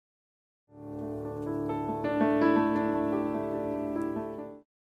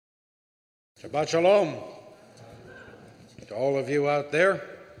Shabbat Shalom to all of you out there.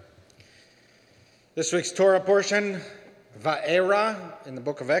 This week's Torah portion, Va'era, in the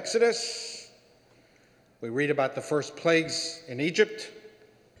book of Exodus. We read about the first plagues in Egypt.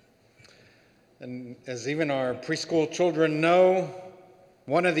 And as even our preschool children know,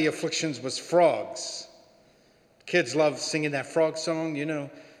 one of the afflictions was frogs. Kids love singing that frog song, you know,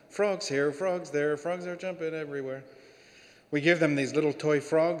 frogs here, frogs there, frogs are jumping everywhere. We give them these little toy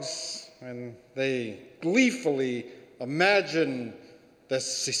frogs, and they gleefully imagine the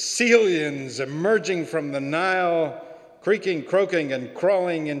Sicilians emerging from the Nile, creaking, croaking, and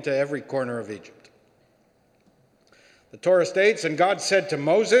crawling into every corner of Egypt. The Torah states, and God said to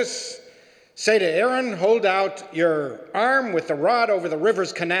Moses, say to Aaron, hold out your arm with the rod over the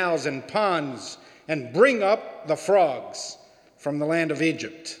rivers, canals, and ponds, and bring up the frogs from the land of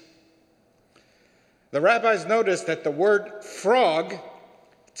Egypt. The rabbis noticed that the word frog,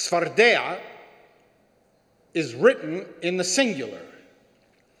 tzfardea, is written in the singular.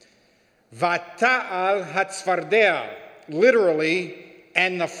 Vata'al hatzfardea, literally,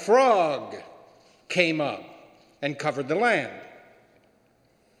 and the frog came up and covered the land.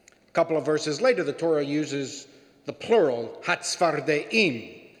 A couple of verses later, the Torah uses the plural,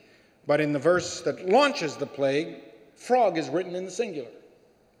 hatzfardeim. But in the verse that launches the plague, frog is written in the singular.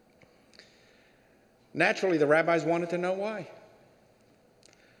 Naturally, the rabbis wanted to know why.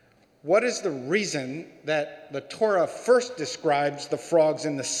 What is the reason that the Torah first describes the frogs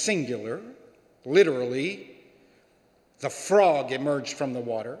in the singular, literally, the frog emerged from the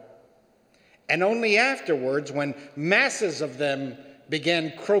water, and only afterwards, when masses of them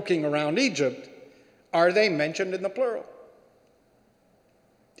began croaking around Egypt, are they mentioned in the plural?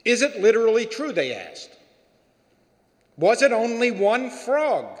 Is it literally true, they asked? Was it only one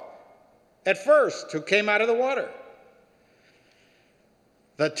frog at first who came out of the water?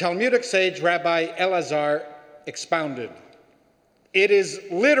 The Talmudic sage Rabbi Elazar expounded, it is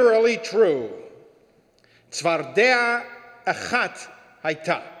literally true. Tzvardea achat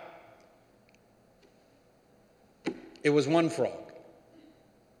haita. It was one frog.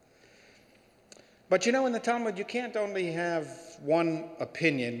 But you know, in the Talmud, you can't only have one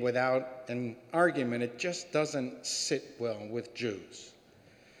opinion without an argument. It just doesn't sit well with Jews.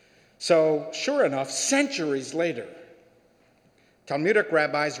 So, sure enough, centuries later, Talmudic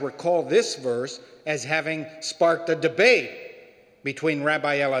rabbis recall this verse as having sparked a debate between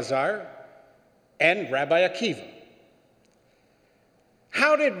Rabbi Elazar and Rabbi Akiva.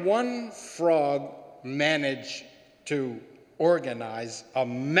 How did one frog manage to organize a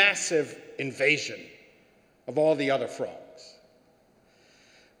massive invasion of all the other frogs?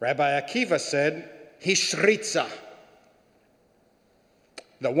 Rabbi Akiva said, Hishritza.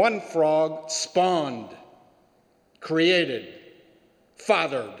 The one frog spawned, created,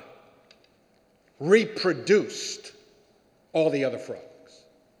 fathered, reproduced all the other frogs.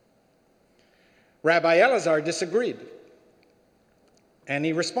 Rabbi Elazar disagreed. And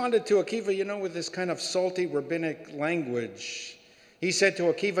he responded to Akiva, with this kind of salty rabbinic language. He said to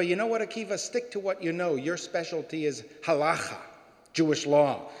Akiva, you know what, Akiva? Stick to what you know. Your specialty is halacha, Jewish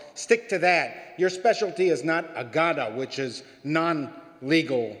law. Stick to that. Your specialty is not agada, which is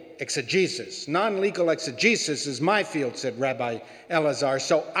non-legal exegesis. Non-legal exegesis is my field, said Rabbi Elazar.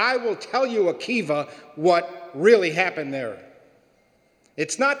 So I will tell you, Akiva, what really happened there.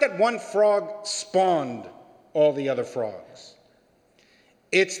 It's not that one frog spawned all the other frogs.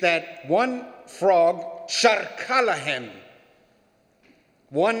 It's that one frog, sharkalahem,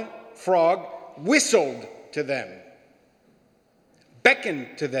 one frog whistled to them,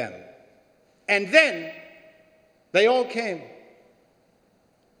 beckoned to them, and then they all came.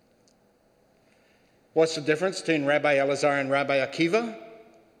 What's the difference between Rabbi Elazar and Rabbi Akiva?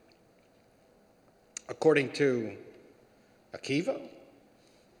 According to Akiva,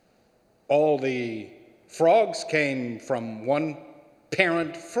 all the frogs came from one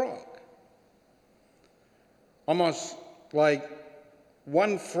parent frog. Almost like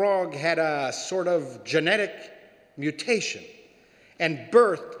one frog had a sort of genetic mutation and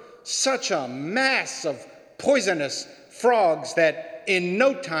birthed such a mass of poisonous frogs that in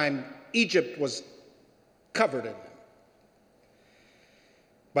no time Egypt was covered in them.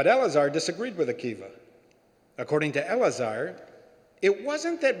 But Elazar disagreed with Akiva. According to Elazar, it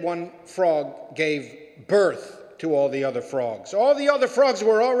wasn't that one frog gave birth to all the other frogs. All the other frogs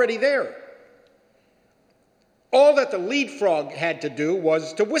were already there. All that the lead frog had to do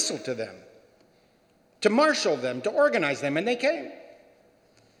was to whistle to them, to marshal them, to organize them, and they came,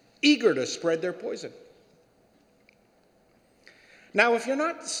 eager to spread their poison. Now, if you're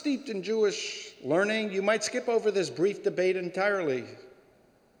not steeped in Jewish learning, you might skip over this brief debate entirely.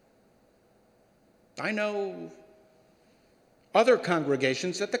 I know other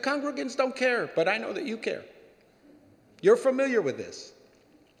congregations that the congregants don't care, but I know that you care. You're familiar with this.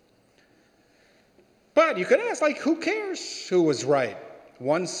 But you could ask, who cares who was right?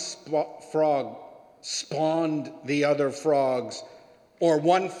 One frog spawned the other frogs, or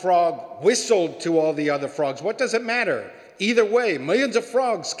one frog whistled to all the other frogs. What does it matter? Either way, millions of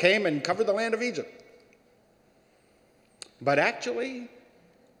frogs came and covered the land of Egypt. But actually,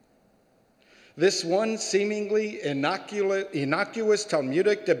 this one seemingly innocuous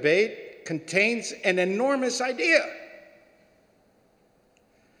Talmudic debate contains an enormous idea.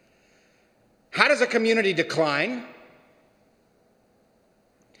 How does a community decline?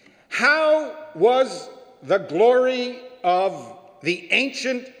 How was the glory of the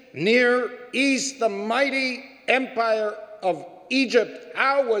ancient Near East, the mighty empire of Egypt,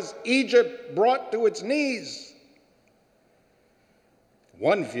 how was Egypt brought to its knees?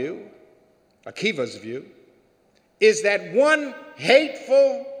 One view, Akiva's view, is that one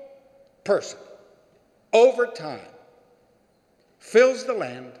hateful person over time fills the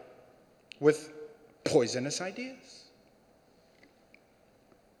land with poisonous ideas.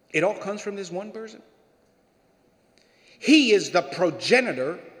 It all comes from this one person. He is the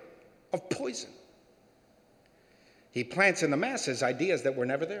progenitor of poison. He plants in the masses ideas that were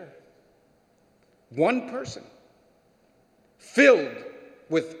never there. One person filled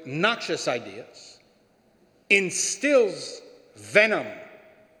with noxious ideas instills venom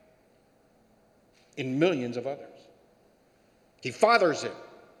in millions of others. He fathers it.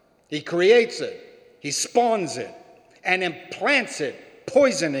 He creates it, he spawns it, and implants it,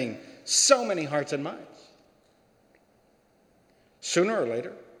 poisoning so many hearts and minds. Sooner or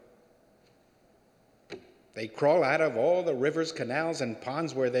later, they crawl out of all the rivers, canals, and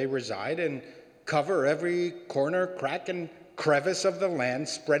ponds where they reside and cover every corner, crack, and crevice of the land,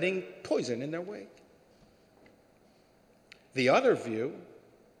 spreading poison in their wake. The other view,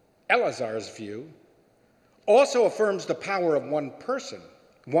 Elazar's view, also affirms the power of one person,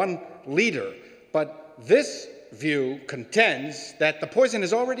 one leader, but this view contends that the poison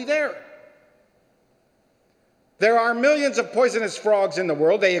is already there. There are millions of poisonous frogs in the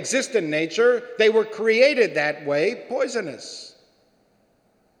world. They exist in nature. They were created that way, poisonous.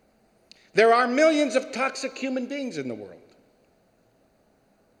 There are millions of toxic human beings in the world.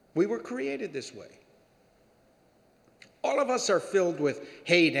 We were created this way. All of us are filled with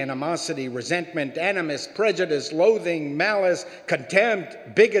hate, animosity, resentment, animus, prejudice, loathing, malice,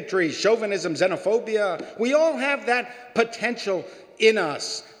 contempt, bigotry, chauvinism, xenophobia. We all have that potential in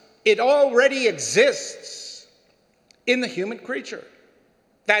us. It already exists in the human creature.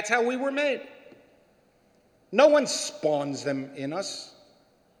 That's how we were made. No one spawns them in us.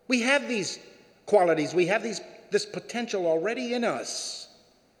 We have these qualities. We have this potential already in us.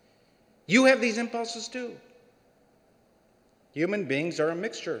 You have these impulses too. Human beings are a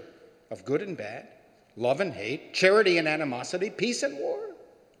mixture of good and bad, love and hate, charity and animosity, peace and war.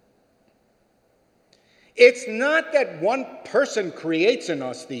 It's not that one person creates in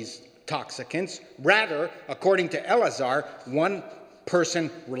us these toxicants. Rather, according to Elazar, one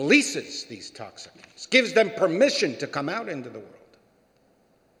person releases these toxicants, gives them permission to come out into the world.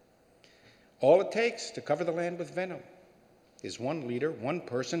 All it takes to cover the land with venom is one leader, one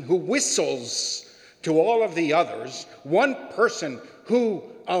person who whistles to all of the others, one person who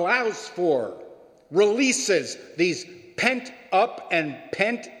allows for, releases these pent up and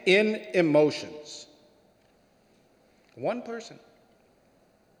pent in emotions. One person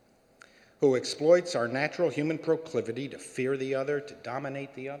who exploits our natural human proclivity to fear the other, to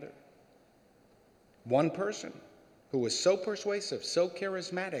dominate the other. One person who is so persuasive, so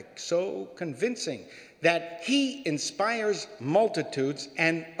charismatic, so convincing that he inspires multitudes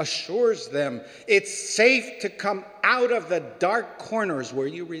and assures them it's safe to come out of the dark corners where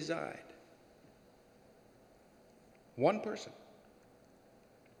you reside. One person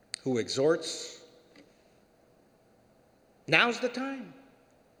who exhorts, now's the time.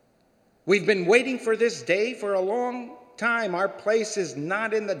 We've been waiting for this day for a long time. Our place is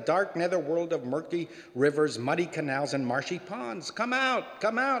not in the dark netherworld of murky rivers, muddy canals, and marshy ponds. Come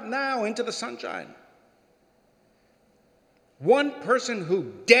out now into the sunshine. One person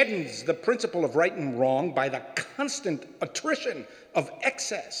who deadens the principle of right and wrong by the constant attrition of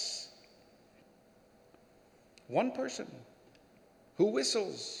excess. One person who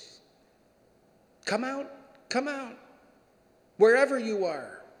whistles, come out, wherever you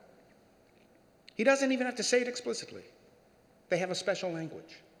are. He doesn't even have to say it explicitly. They have a special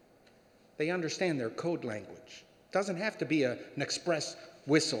language. They understand their code language. It doesn't have to be an express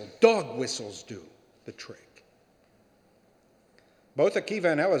whistle. Dog whistles do the trick. Both Akiva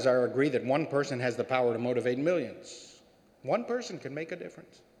and Elazar agree that one person has the power to motivate millions. One person can make a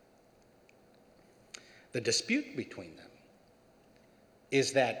difference. The dispute between them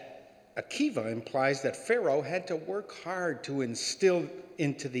is that Akiva implies that Pharaoh had to work hard to instill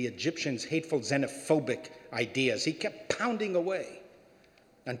into the Egyptians hateful xenophobic ideas. He kept pounding away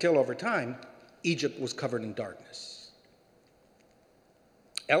until over time, Egypt was covered in darkness.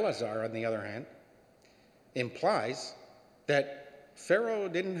 Elazar, on the other hand, implies that Pharaoh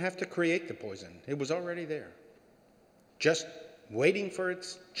didn't have to create the poison. It was already there, just waiting for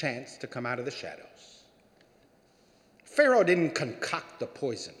its chance to come out of the shadows. Pharaoh didn't concoct the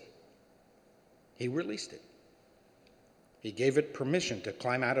poison. He released it. He gave it permission to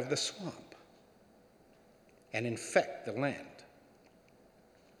climb out of the swamp and infect the land.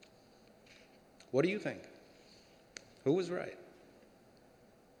 What do you think? Who was right?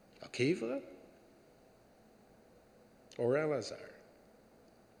 Akiva or Elazar?